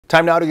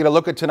Time now to get a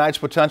look at tonight's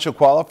potential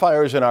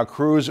qualifiers in our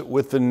Cruise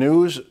with the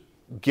News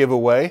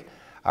giveaway.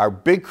 Our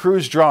big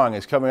cruise drawing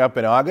is coming up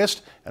in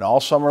August, and all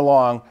summer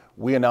long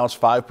we announce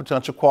 5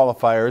 potential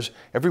qualifiers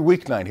every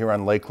weeknight here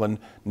on Lakeland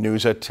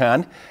News at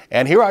 10.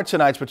 And here are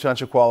tonight's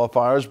potential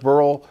qualifiers: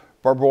 Burl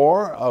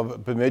Barbour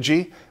of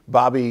Bemidji,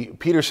 Bobby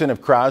Peterson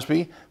of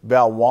Crosby,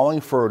 Val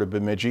Wallingford of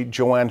Bemidji,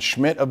 Joanne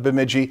Schmidt of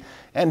Bemidji,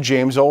 and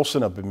James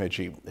Olson of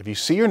Bemidji. If you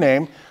see your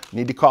name, you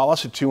need to call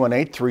us at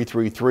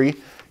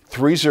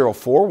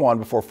 218-333-3041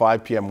 before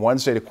 5 p.m.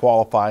 Wednesday to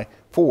qualify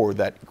for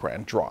that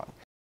grand drawing.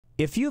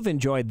 If you've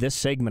enjoyed this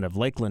segment of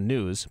Lakeland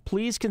News,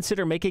 please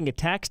consider making a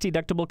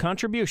tax-deductible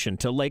contribution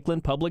to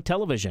Lakeland Public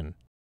Television.